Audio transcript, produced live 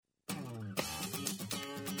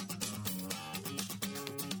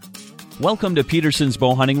Welcome to Peterson's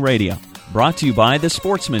Bow Hunting Radio, brought to you by the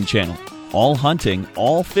Sportsman Channel. All hunting,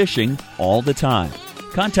 all fishing, all the time.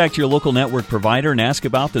 Contact your local network provider and ask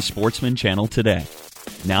about the Sportsman Channel today.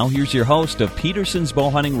 Now here's your host of Peterson's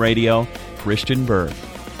Bow Hunting Radio, Christian Berg.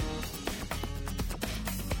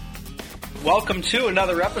 Welcome to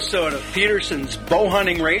another episode of Peterson's Bow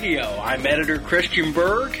Hunting Radio. I'm editor Christian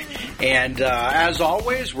Berg, and as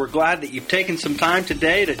always, we're glad that you've taken some time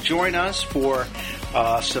today to join us for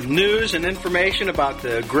some news and information about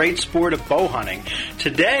the great sport of bow hunting.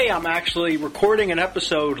 Today, I'm actually recording an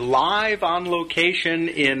episode live on location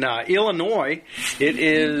in Illinois. It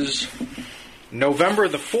is November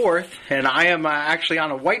the 4th, and I am actually on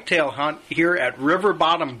a whitetail hunt here at River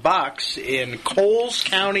Bottom Bucks in Coles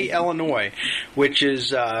County, Illinois, which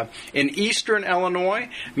is in eastern Illinois,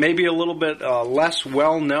 maybe a little bit less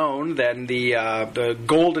well known than the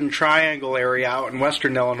Golden Triangle area out in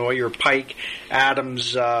western Illinois, your Pike,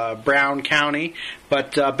 Adams, Brown County.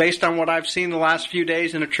 But based on what I've seen the last few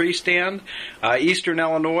days in a tree stand, eastern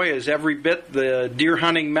Illinois is every bit the deer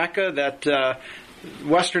hunting mecca that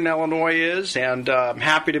Western Illinois is, and I'm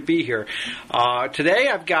happy to be here. Today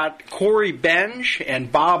I've got Corey Benge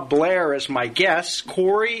and Bob Blair as my guests.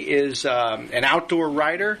 Corey is an outdoor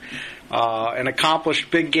writer, an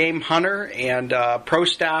accomplished big game hunter, and pro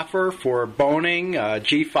staffer for Boning,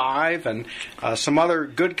 G5, and some other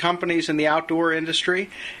good companies in the outdoor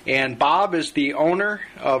industry. And Bob is the owner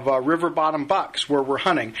of River Bottom Bucks, where we're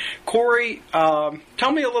hunting. Corey,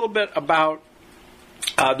 tell me a little bit about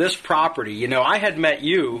this property. You know, I had met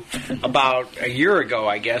you about a year ago,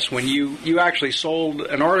 I guess, when you actually sold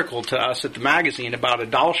an article to us at the magazine about a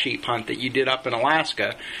Dall sheep hunt that you did up in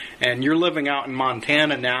Alaska, and you're living out in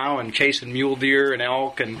Montana now and chasing mule deer and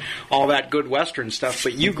elk and all that good western stuff,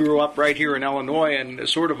 but you grew up right here in Illinois and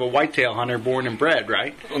sort of a whitetail hunter born and bred,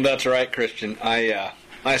 right? Well, that's right, Christian.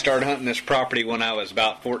 I started hunting this property when I was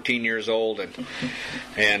about 14 years old,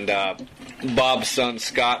 and Bob's son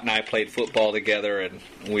Scott and I played football together, and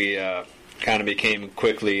we kind of became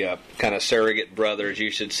quickly kind of surrogate brothers,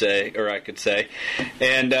 you should say, or I could say.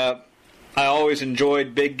 And I always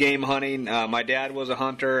enjoyed big game hunting. My dad was a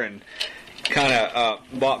hunter and kind of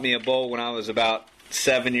bought me a bow when I was about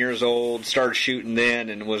 7 years old, started shooting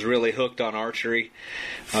then, and was really hooked on archery.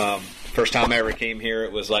 First time I ever came here,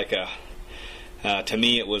 it was like to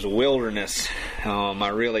me, it was wilderness. I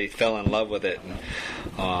really fell in love with it, and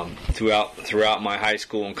throughout my high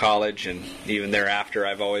school and college, and even thereafter,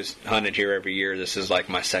 I've always hunted here every year. This is like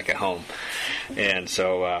my second home, and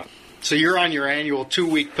so. So you're on your annual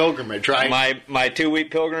 2-week pilgrimage, right? My 2-week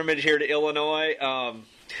pilgrimage here to Illinois,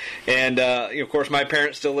 and of course my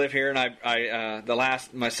parents still live here, and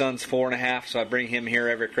my son's 4.5, so I bring him here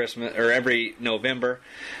every Christmas or every November.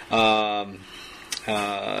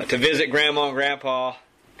 To visit Grandma and Grandpa,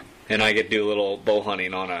 and I get to do a little bow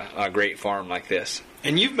hunting on a great farm like this.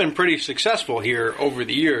 And you've been pretty successful here over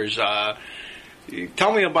the years.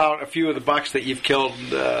 Tell me about a few of the bucks that you've killed,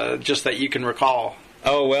 just that you can recall.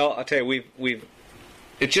 Oh, well, I'll tell you,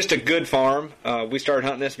 it's just a good farm. We started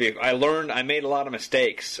hunting this. I made a lot of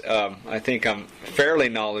mistakes. I think I'm fairly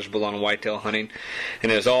knowledgeable on whitetail hunting,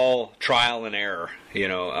 and it's all trial and error, you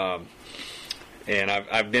know. And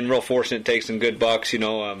I've been real fortunate to take some good bucks,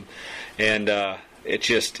 and it's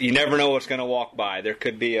just, you never know what's going to walk by. There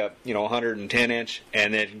could be a 110 inch,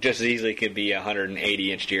 and it just as easily could be a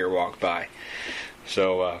 180 inch deer walk by.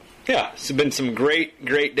 So it's been some great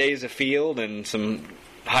days of field and some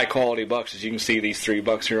high quality bucks. As you can see, these 3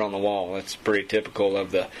 bucks here on the wall. That's pretty typical of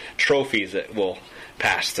the trophies that will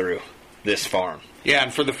pass through this farm. Yeah,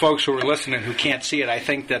 and for the folks who are listening who can't see it, I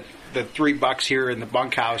think that the 3 bucks here in the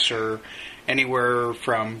bunkhouse are anywhere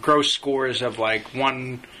from gross scores of like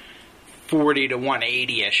 140 to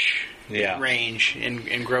 180-ish range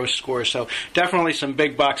in gross scores. So definitely some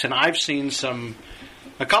big bucks, and I've seen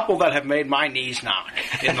a couple that have made my knees knock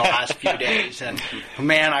in the last few days. And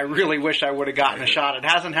man, I really wish I would have gotten a shot. It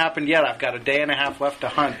hasn't happened yet. I've got a day and a half left to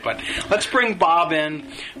hunt. But let's bring Bob in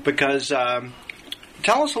because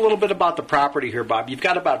tell us a little bit about the property here, Bob. You've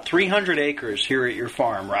got about 300 acres here at your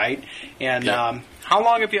farm, right? And how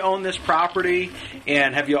long have you owned this property,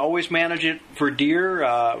 and have you always managed it for deer,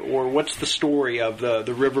 or what's the story of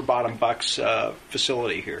the River Bottom Bucks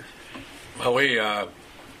facility here? Well, we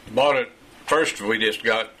bought it. First, we just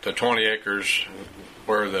got the 20 acres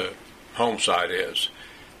where the home site is.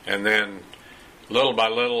 And then, little by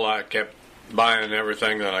little, I kept buying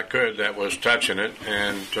everything that I could that was touching it,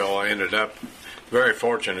 until I ended up very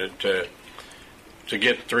fortunate to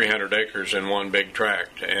get 300 acres in one big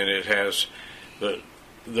tract. And it has the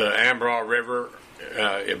Ambraw River,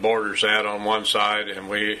 it borders that on one side, and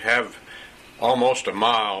we have almost a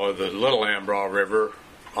mile of the Little Ambraw River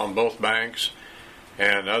on both banks,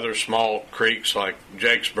 and other small creeks like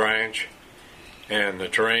Jake's Branch, and the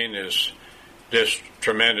terrain is just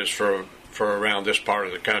tremendous for around this part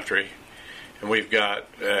of the country. And we've got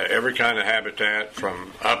every kind of habitat,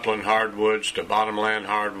 from upland hardwoods to bottomland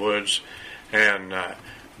hardwoods, and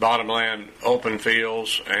bottomland open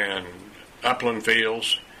fields and upland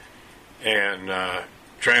fields, and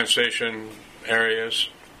transition areas,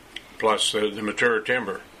 plus the mature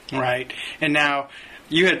timber. Right. And now,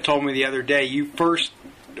 you had told me the other day,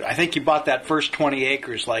 I think you bought that first 20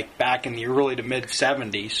 acres like back in the early to mid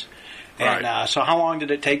 70s. And Right. So how long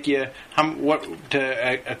did it take you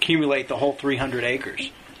to accumulate the whole 300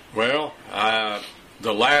 acres? Well,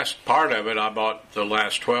 the last part of it, I bought the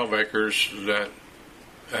last 12 acres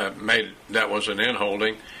that was an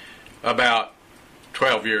in-holding about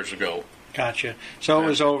 12 years ago. Gotcha. So it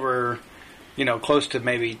was over, close to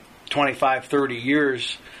maybe 25, 30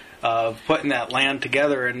 years of putting that land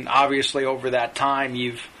together, and obviously over that time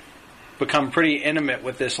you've become pretty intimate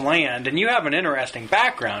with this land. And you have an interesting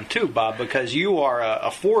background too, Bob, because you are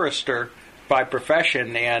a forester by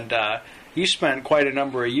profession, and you spent quite a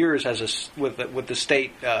number of years with the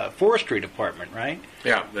state forestry department, right?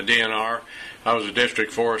 Yeah, the DNR. I was a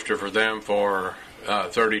district forester for them for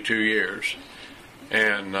 32 years.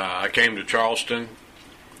 And I came to Charleston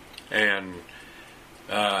and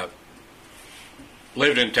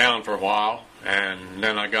lived in town for a while, and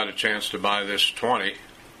then I got a chance to buy this 20.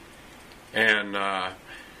 And I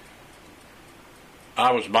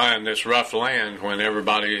was buying this rough land when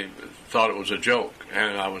everybody thought it was a joke,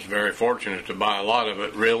 and I was very fortunate to buy a lot of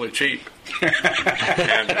it really cheap.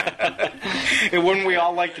 And wouldn't we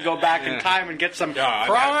all like to go back in time and get some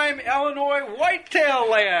prime Illinois whitetail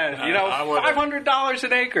land? $500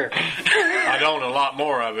 an acre. I'd own a lot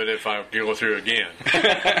more of it if I go through again.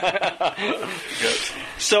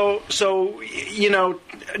 So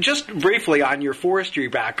just briefly on your forestry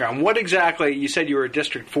background, what exactly, you said you were a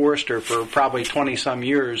district forester for probably 20-some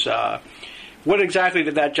years. What exactly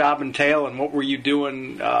did that job entail, and what were you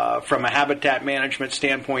doing from a habitat management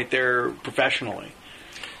standpoint there professionally?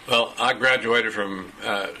 Well, I graduated from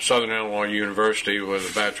Southern Illinois University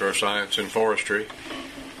with a Bachelor of Science in Forestry,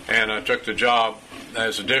 and I took the job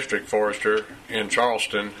as a district forester in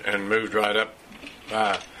Charleston and moved right up.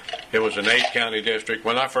 It was an 8-county district.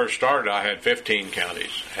 When I first started, I had 15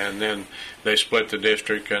 counties, and then they split the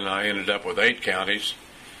district, and I ended up with 8 counties.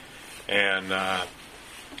 And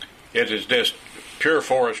it is just pure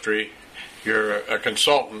forestry. You're a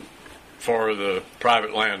consultant for the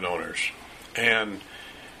private landowners, and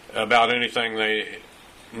about anything they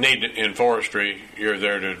need in forestry, you're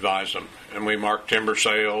there to advise them. And we marked timber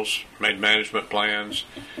sales, made management plans,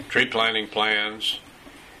 tree planting plans,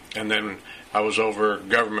 and then I was over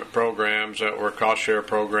government programs that were cost share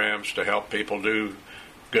programs to help people do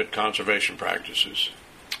good conservation practices.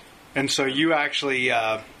 And so you actually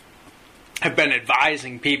have been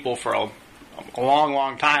advising people for a long,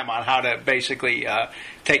 long time on how to basically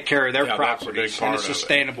take care of their properties in a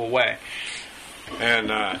sustainable way.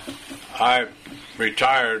 And I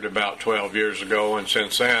retired about 12 years ago, and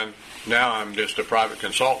since then, now I'm just a private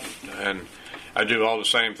consultant, and I do all the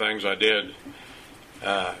same things I did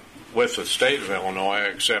with the state of Illinois,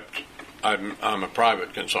 except I'm a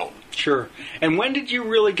private consultant. Sure. And when did you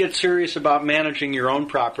really get serious about managing your own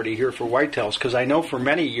property here for whitetails? Because I know for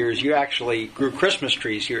many years you actually grew Christmas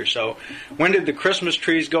trees here. So when did the Christmas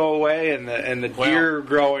trees go away and the deer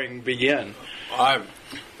growing begin? I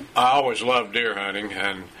always loved deer hunting,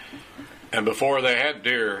 and before they had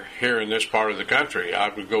deer here in this part of the country, I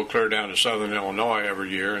would go clear down to southern Illinois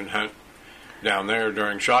every year and hunt down there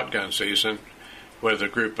during shotgun season with a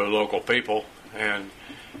group of local people, and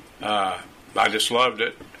I just loved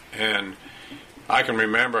it. And I can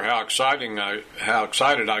remember how excited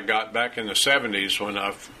I got back in the 70s when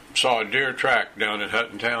I saw a deer track down in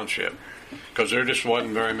Hutton Township, because there just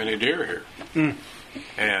wasn't very many deer here.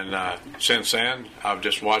 And since then, I've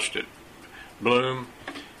just watched it bloom,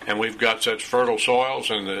 and we've got such fertile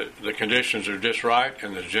soils, and the conditions are just right,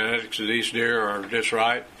 and the genetics of these deer are just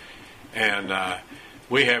right, and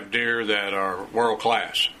we have deer that are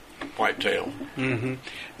world-class whitetail. Mm-hmm.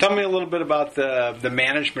 Tell me a little bit about the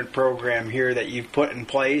management program here that you've put in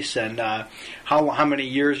place, and how many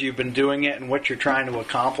years you've been doing it, and what you're trying to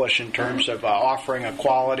accomplish in terms of offering a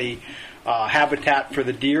quality habitat for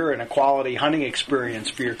the deer and a quality hunting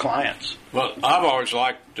experience for your clients. Well, I've always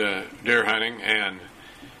liked deer hunting, and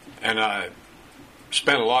I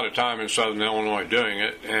spent a lot of time in southern Illinois doing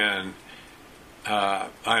it, and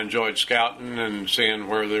I enjoyed scouting and seeing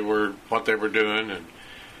where they were, what they were doing, and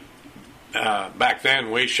back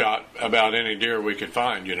then we shot about any deer we could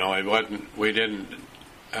find. We didn't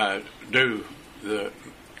do the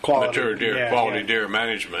mature deer, quality deer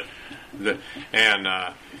management,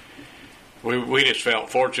 we just felt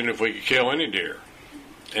fortunate if we could kill any deer,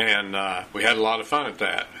 and we had a lot of fun at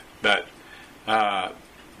that. But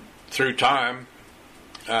through time,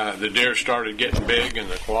 the deer started getting big, and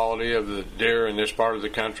the quality of the deer in this part of the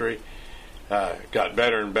country got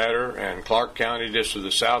better and better. And Clark County, just to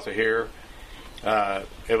the south of here,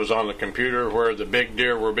 it was on the computer where the big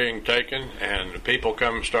deer were being taken, and people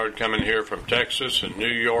started coming here from Texas and New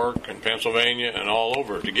York and Pennsylvania and all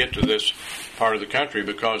over to get to this part of the country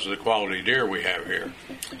because of the quality deer we have here.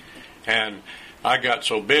 And I got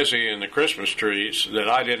so busy in the Christmas trees that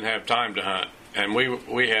I didn't have time to hunt. And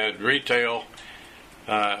we had retail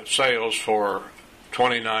sales for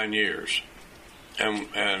 29 years.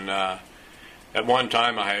 And at one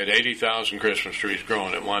time I had 80,000 Christmas trees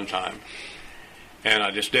growing at one time. And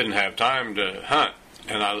I just didn't have time to hunt.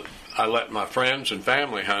 And I let my friends and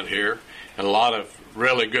family hunt here, and a lot of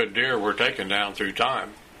really good deer were taken down through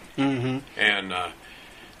time. Mm-hmm. And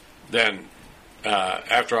then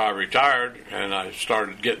after I retired, and I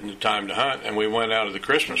started getting the time to hunt, and we went out of the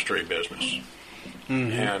Christmas tree business.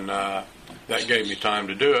 Mm-hmm. And that gave me time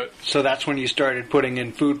to do it. So that's when you started putting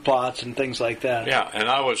in food plots and things like that. Yeah, and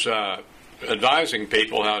I was advising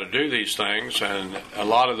people how to do these things, and a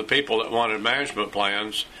lot of the people that wanted management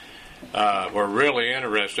plans were really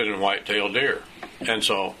interested in white-tailed deer. And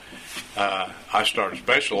so I started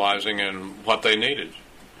specializing in what they needed.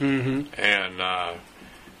 Mm-hmm. And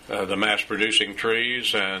the mass-producing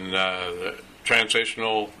trees and the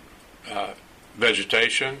transitional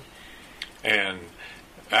vegetation and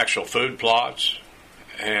actual food plots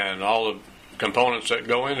and all the components that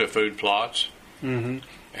go into food plots. Mm-hmm.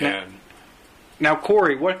 And now,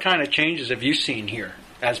 Corey, what kind of changes have you seen here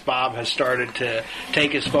as Bob has started to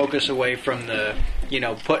take his focus away from the,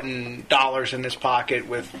 putting dollars in his pocket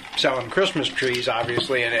with selling Christmas trees,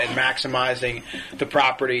 obviously, and maximizing the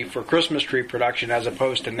property for Christmas tree production, as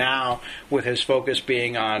opposed to now with his focus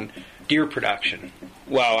being on deer production?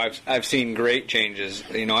 Well, I've seen great changes.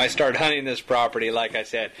 I started hunting this property, like I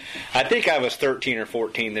said. I think I was 13 or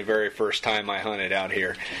 14 the very first time I hunted out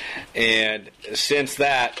here. And since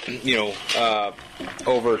that,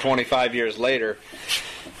 over 25 years later,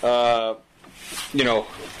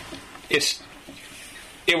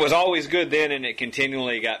 it was always good then, and it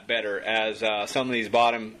continually got better as some of these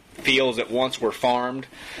bottom fields that once were farmed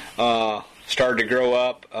started to grow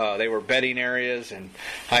up. They were bedding areas, and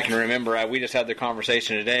I can remember we just had the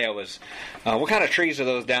conversation today. I was, what kind of trees are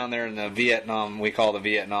those down there in the Vietnam, we call the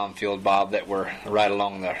Vietnam field, Bob, that were right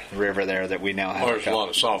along the river there that we now have? There's a lot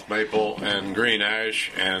of soft maple and green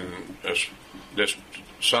ash and just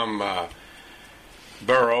some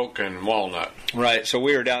bur oak and walnut. Right, so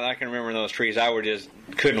we were down, I can remember those trees.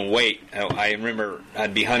 Couldn't wait. I remember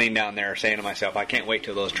I'd be hunting down there saying to myself, I can't wait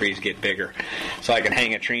till those trees get bigger so I can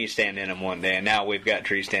hang a tree stand in them one day. And now we've got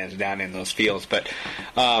tree stands down in those fields. But,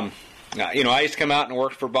 I used to come out and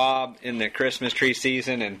work for Bob in the Christmas tree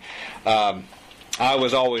season, and I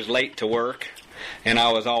was always late to work. And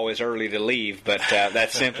I was always early to leave, but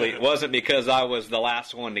that simply wasn't because I was the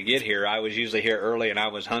last one to get here. I was usually here early, and I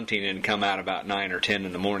was hunting and come out about 9 or 10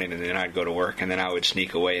 in the morning, and then I'd go to work, and then I would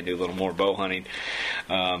sneak away and do a little more bow hunting.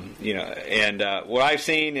 And what I've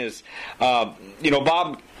seen is,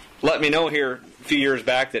 Bob let me know here a few years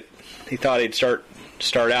back that he thought he'd start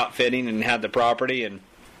outfitting and had the property, and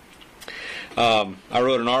I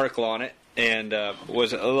wrote an article on it and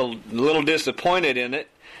was a little disappointed in it.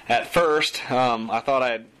 At first, I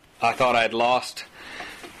thought I'd lost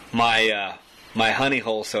my honey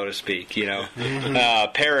hole, so to speak.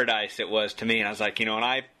 Paradise it was to me, and I was like, and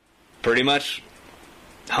I pretty much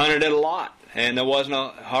hunted it a lot, and there wasn't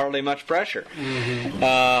hardly much pressure.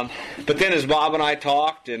 Mm-hmm. But then, as Bob and I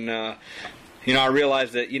talked, and I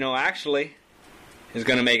realized that actually is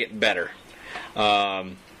going to make it better.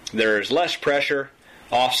 There's less pressure,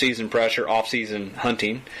 off-season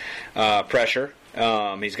hunting pressure.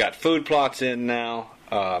 He's got food plots in now.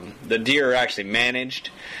 The deer are actually managed.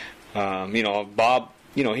 Bob,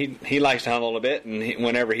 he likes to hunt a little bit, and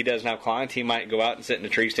whenever he doesn't have clients, he might go out and sit in a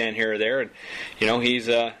tree stand here or there. And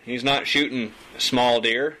he's not shooting small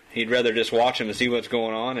deer. He'd rather just watch them and see what's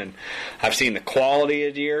going on. And I've seen the quality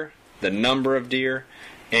of deer, the number of deer,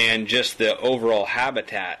 and just the overall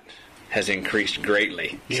habitat has increased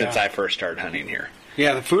greatly since I first started hunting here.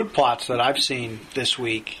 Yeah, the food plots that I've seen this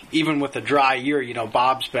week, even with the dry year,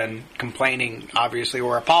 Bob's been complaining, obviously,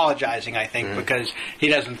 or apologizing, I think, because he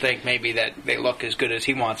doesn't think maybe that they look as good as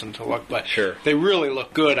he wants them to look, but Sure. They really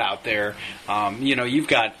look good out there. You've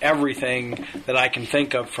got everything that I can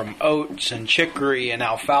think of, from oats and chicory and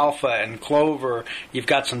alfalfa and clover. You've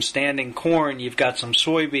got some standing corn. You've got some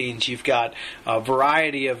soybeans. You've got a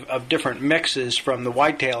variety of different mixes from the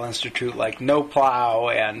Whitetail Institute, like No Plow,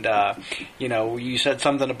 and, you said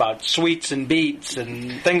something about sweets and beets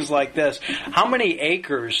and things like this. How many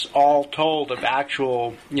acres, all told, of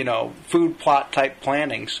actual, food plot type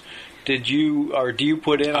plantings do you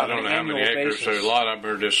put in on an annual basis? I don't know how many acres. A lot of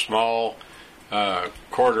them are just small,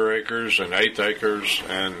 quarter acres and eighth acres,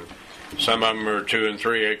 and some of them are 2 and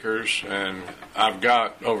 3 acres. And I've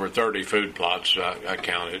got over 30 food plots I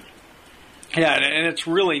counted. Yeah, and it's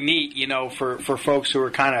really neat, for folks who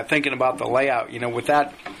are kind of thinking about the layout, with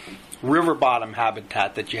that river bottom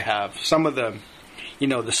habitat that you have, some of the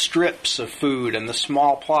the strips of food and the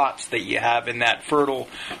small plots that you have in that fertile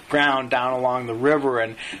ground down along the river,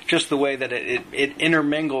 and just the way that it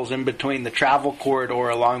intermingles in between the travel corridor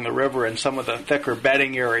along the river and some of the thicker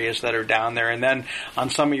bedding areas that are down there, and then on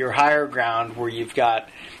some of your higher ground where you've got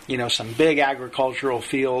some big agricultural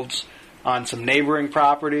fields on some neighboring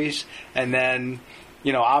properties, and then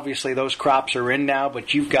obviously those crops are in now,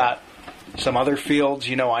 but you've got some other fields,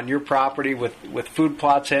 on your property with food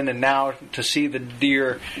plots in, and now to see the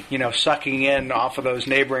deer, sucking in off of those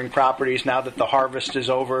neighboring properties now that the harvest is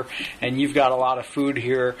over, and you've got a lot of food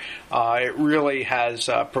here, it really has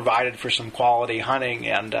provided for some quality hunting,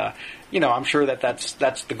 and I'm sure that's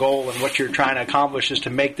the goal, and what you're trying to accomplish is to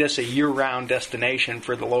make this a year-round destination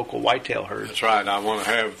for the local whitetail herd. That's right. I want to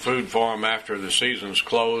have food for them after the season's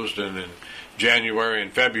closed, and in January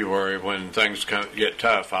and February, when things get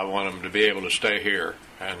tough, I want them to be able to stay here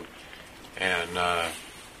and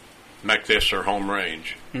make this their home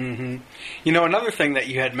range. Mm-hmm. Another thing that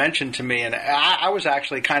you had mentioned to me, and I was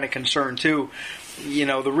actually kind of concerned too,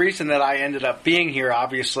 the reason that I ended up being here,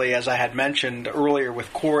 obviously, as I had mentioned earlier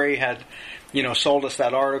with Corey, had, sold us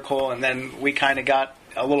that article, and then we kind of got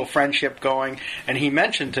a little friendship going, and he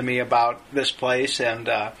mentioned to me about this place and,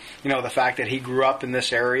 the fact that he grew up in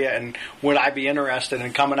this area, and would I be interested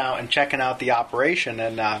in coming out and checking out the operation,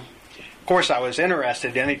 and, of course, I was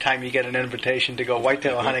interested. Anytime you get an invitation to go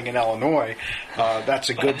whitetail hunting in Illinois, that's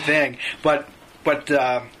a good thing. But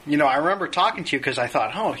I remember talking to you because I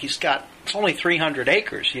thought, it's only 300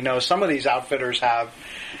 acres. Some of these outfitters have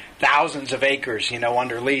thousands of acres,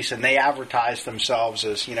 under lease, and they advertise themselves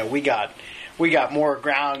as, we got more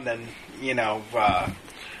ground than,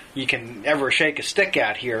 you can ever shake a stick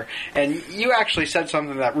at here. And you actually said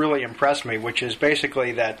something that really impressed me, which is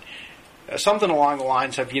basically that something along the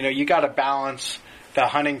lines of, you got to balance the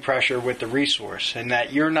hunting pressure with the resource, and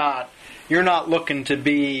that you're not looking to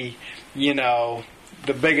be, the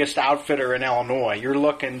biggest outfitter in Illinois. You're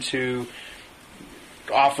looking to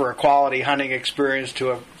offer a quality hunting experience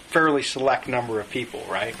to a fairly select number of people,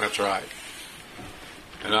 right? That's right.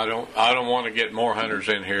 And I don't want to get more hunters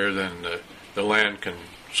in here than the land can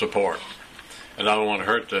support, and I don't want to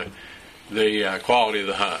hurt the quality of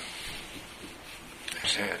the hunt.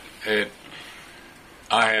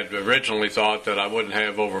 I had originally thought that I wouldn't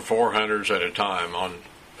have over 4 hunters at a time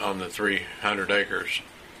on the 300 acres,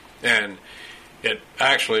 and it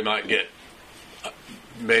actually might get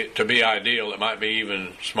to be ideal. It might be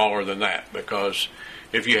even smaller than that, because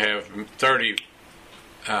if you have 30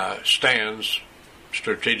 stands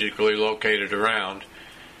strategically located around,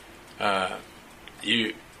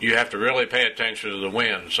 you have to really pay attention to the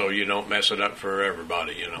wind so you don't mess it up for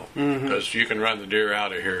everybody, because you can run the deer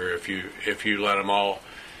out of here if you let them all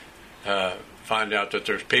find out that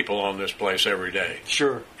there's people on this place every day.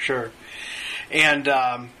 Sure. And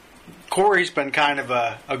Corey's been kind of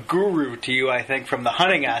a guru to you, I think, from the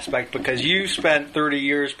hunting aspect, because you spent 30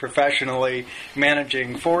 years professionally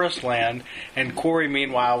managing forest land, and Corey,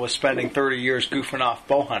 meanwhile, was spending 30 years goofing off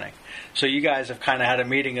bow hunting. So you guys have kind of had a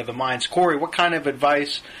meeting of the minds. Corey, what kind of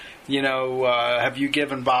advice, have you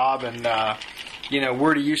given Bob, and,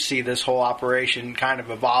 where do you see this whole operation kind of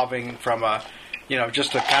evolving from a,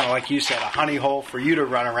 just a kind of, like you said, a honey hole for you to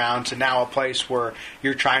run around to now a place where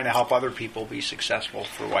you're trying to help other people be successful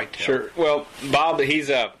for whitetail? Sure. Well, Bob, when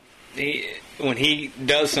he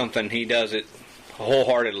does something, he does it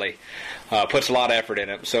wholeheartedly. Puts a lot of effort in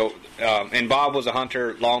it. So, and Bob was a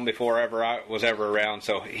hunter long before I was ever around,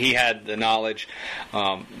 so he had the knowledge.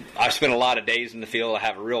 I've spent a lot of days in the field. I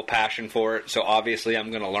have a real passion for it, so obviously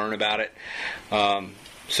I'm going to learn about it.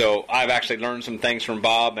 So I've actually learned some things from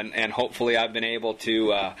Bob, and hopefully I've been able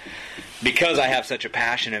to because I have such a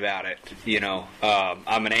passion about it,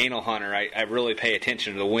 I'm an anal hunter. I really pay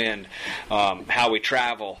attention to the wind, how we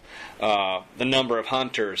travel, the number of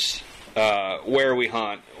hunters, where we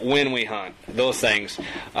hunt, when we hunt, those things.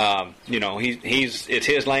 It's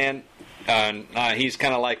his land, and he's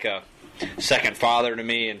kind of like a second father to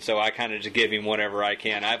me, and so I kind of just give him whatever I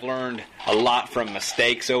can. I've learned a lot from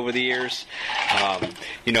mistakes over the years.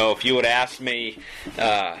 If you would ask me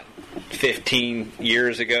 15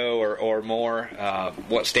 years ago or more,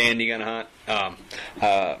 what stand are you going to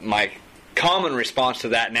hunt? My common response to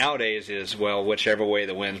that nowadays is, well, whichever way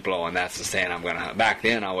the wind's blowing, that's the stand I'm going to hunt. Back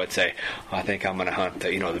then, I would say, I think I'm going to hunt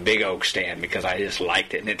the big oak stand because I just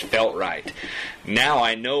liked it and it felt right. Now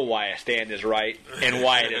I know why a stand is right and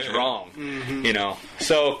why it is wrong.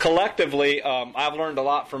 So collectively, I've learned a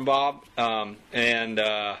lot from Bob, and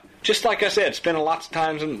just like I said, spent a lot of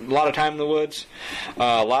time in the woods,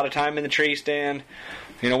 a lot of time in the tree stand.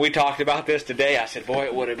 We talked about this today. I said, boy,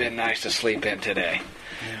 it would have been nice to sleep in today.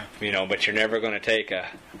 Yeah. But you're never going to take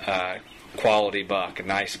a quality buck, a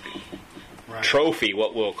nice trophy,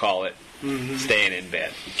 what we'll call it, staying in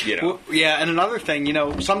bed. Well, yeah, and another thing,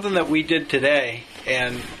 something that we did today,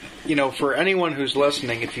 and, for anyone who's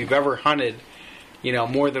listening, if you've ever hunted,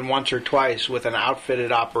 more than once or twice with an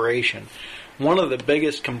outfitted operation, one of the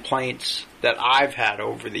biggest complaints that I've had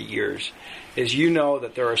over the years is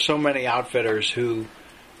that there are so many outfitters who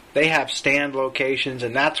they have stand locations,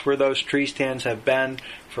 and that's where those tree stands have been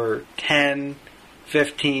for 10,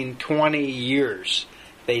 15, 20 years.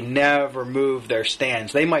 They never move their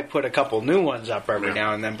stands. They might put a couple new ones up every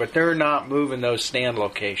now and then, but they're not moving those stand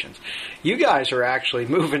locations. You guys are actually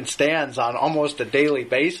moving stands on almost a daily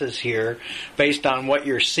basis here based on what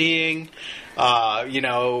you're seeing, things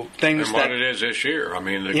and what it is this year. I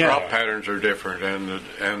mean, the crop patterns are different,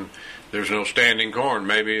 and there's no standing corn.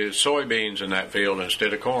 Maybe it's soybeans in that field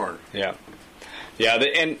instead of corn. Yeah. Yeah,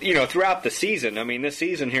 and throughout the season, this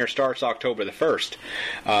season here starts October the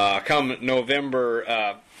 1st. Come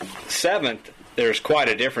November 7th, there's quite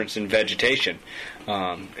a difference in vegetation.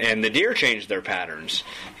 And the deer change their patterns.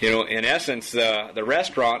 In essence, the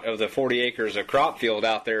restaurant of the 40 acres of crop field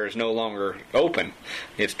out there is no longer open.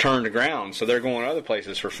 It's turned to ground, so they're going other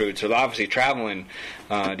places for food. So they're obviously traveling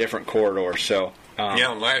different corridors. So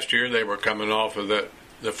and last year they were coming off of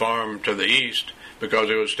the farm to the east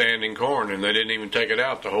because it was standing corn, and they didn't even take it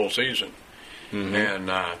out the whole season. Mm-hmm.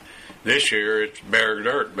 And this year it's bare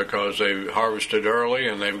dirt because they harvested early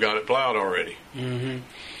and they've got it plowed already.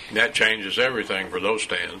 Mm-hmm. That changes everything for those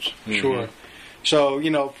stands. Mm-hmm. Sure.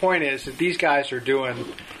 So, point is that these guys are doing,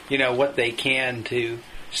 what they can to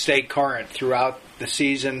stay current throughout the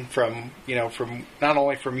season from not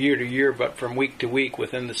only from year to year, but from week to week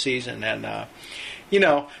within the season. And,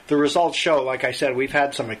 the results show, like I said, we've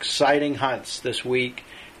had some exciting hunts this week.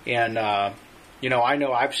 And, I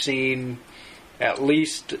know I've seen at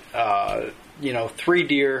least, 3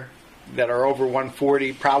 deer that are over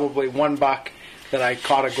 140, probably one buck that I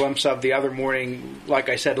caught a glimpse of the other morning, like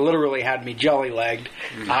I said, literally had me jelly-legged.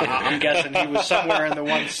 I'm guessing he was somewhere in the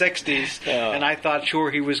 160s, and I thought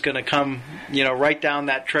sure he was going to come, right down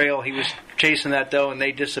that trail. He was chasing that doe, and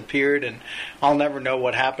they disappeared, and I'll never know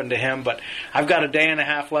what happened to him, but I've got a day and a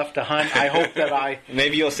half left to hunt. I hope that I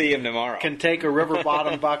maybe you'll see him tomorrow. Can take a river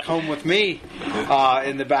bottom buck home with me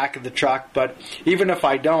in the back of the truck, but even if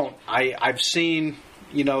I don't, I've seen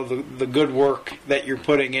the good work that you're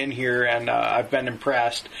putting in here, and I've been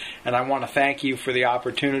impressed. And I want to thank you for the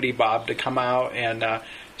opportunity, Bob, to come out and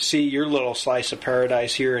see your little slice of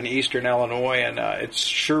paradise here in Eastern Illinois. And it's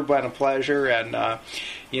sure been a pleasure. And,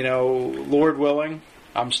 Lord willing,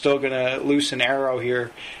 I'm still going to loose an arrow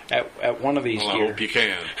here at one of these deer. I hope you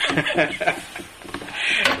can.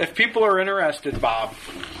 If people are interested, Bob,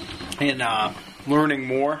 in learning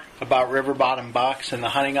more about river bottom bucks and the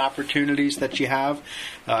hunting opportunities that you have,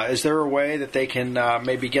 is there a way that they can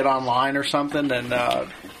maybe get online or something and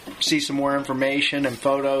see some more information and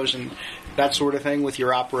photos and that sort of thing with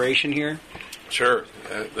your operation here? Sure.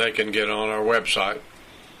 They can get on our website.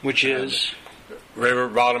 Which is?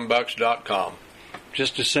 riverbottombucks.com.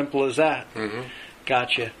 Just as simple as that. Mm-hmm.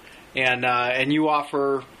 Gotcha. And you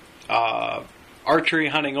offer archery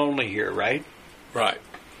hunting only here, right? Right.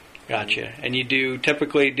 Gotcha. And you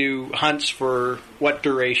typically do hunts for what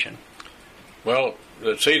duration? Well,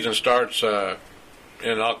 the season starts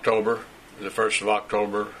in October, the 1st of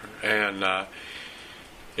October, and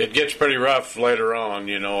it gets pretty rough later on,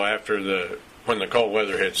 after when the cold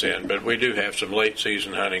weather hits in. But we do have some late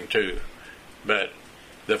season hunting too. But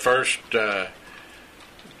the first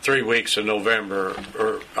 3 weeks of November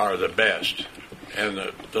are the best. And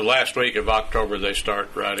the last week of October they start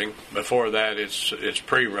rutting. Before that it's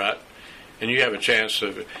pre-rut, and you have a chance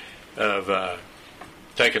of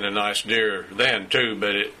taking a nice deer then too.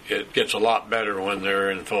 But it gets a lot better when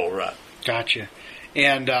they're in full rut. Gotcha.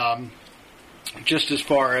 And just as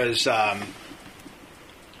far as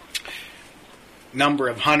number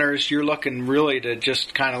of hunters, you're looking really to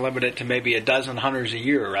just kind of limit it to maybe a dozen hunters a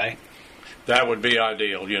year, right? That would be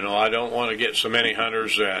ideal. I don't want to get so many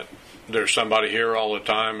hunters that there's somebody here all the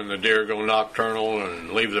time and the deer go nocturnal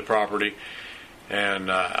and leave the property.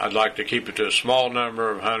 And I'd like to keep it to a small number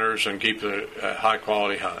of hunters and keep a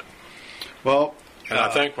high-quality hunt. Well, and I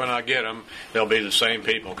think when I get them, they'll be the same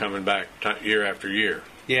people coming back year after year.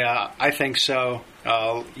 Yeah, I think so.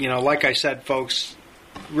 Like I said, folks,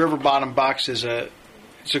 River Bottom Bucks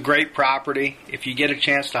it's a great property. If you get a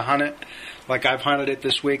chance to hunt it, like I've hunted it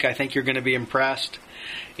this week, I think you're going to be impressed.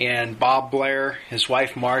 And Bob Blair, his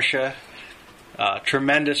wife Marcia,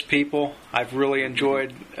 tremendous people. I've really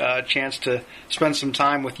enjoyed a chance to spend some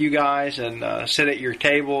time with you guys and sit at your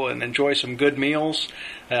table and enjoy some good meals.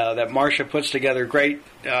 That Marcia puts together great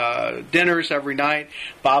dinners every night.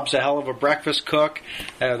 Bob's a hell of a breakfast cook.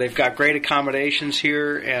 They've got great accommodations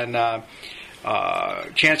here, and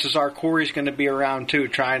chances are Corey's going to be around too,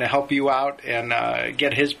 trying to help you out and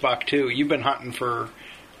get his buck too. You've been hunting for,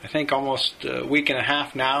 I think, almost a week and a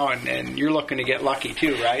half now, and you're looking to get lucky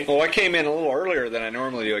too, right? Well, I came in a little earlier than I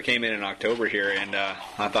normally do. I came in October here, and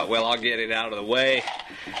I thought, well, I'll get it out of the way,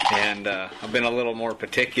 and I've been a little more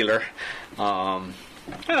particular.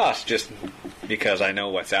 It's just because I know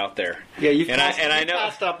what's out there. Yeah, you've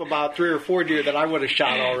passed up about 3 or 4 deer that I would have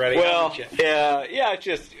shot already. Well, yeah, it's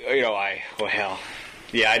just, I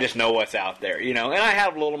just know what's out there, and I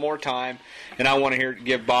have a little more time, and I want to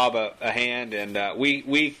give Bob a hand, and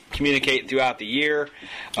we communicate throughout the year.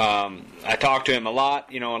 I talk to him a lot,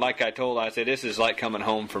 and like I said, this is like coming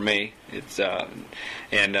home for me. It's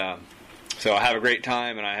so I have a great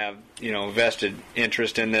time, and I have vested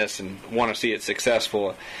interest in this, and want to see it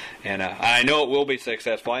successful. And I know it will be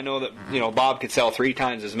successful. I know that Bob could sell 3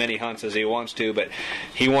 times as many hunts as he wants to, but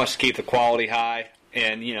he wants to keep the quality high.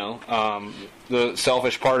 And the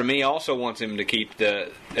selfish part of me also wants him to keep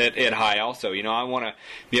it high. Also, I want to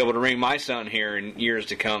be able to bring my son here in years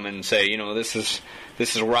to come and say, this is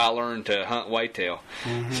where I learned to hunt whitetail.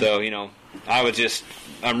 Mm-hmm. So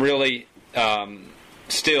I'm really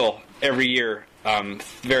still every year I'm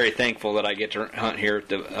very thankful that I get to hunt here at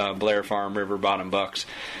the Blair Farm River Bottom Bucks.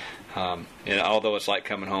 And although it's like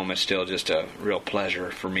coming home, it's still just a real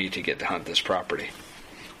pleasure for me to get to hunt this property.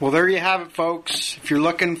 Well, there you have it, folks. If you're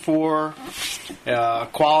looking for a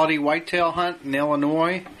quality whitetail hunt in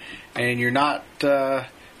Illinois and you're not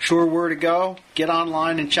sure where to go, get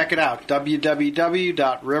online and check it out,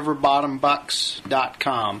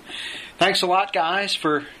 www.riverbottombucks.com. Thanks a lot, guys,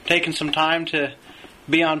 for taking some time to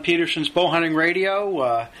be on Peterson's Bow Hunting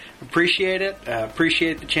Radio. Appreciate it.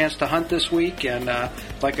 Appreciate the chance to hunt this week. And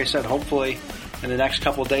like I said, hopefully in the next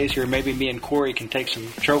couple of days here, maybe me and Corey can take some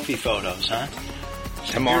trophy photos, huh?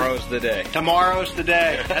 Tomorrow's the day. Tomorrow's the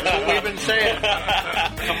day. That's what we've been saying.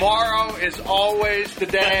 Tomorrow is always the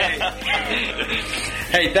day.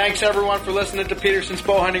 Hey, thanks everyone for listening to Peterson's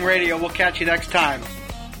Bow Hunting Radio. We'll catch you next time.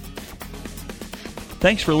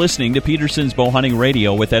 Thanks for listening to Peterson's Bow Hunting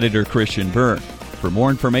Radio with editor Christian Berg. For more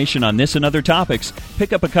information on this and other topics,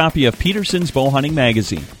 pick up a copy of Peterson's Bow Hunting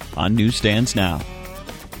Magazine on newsstands now.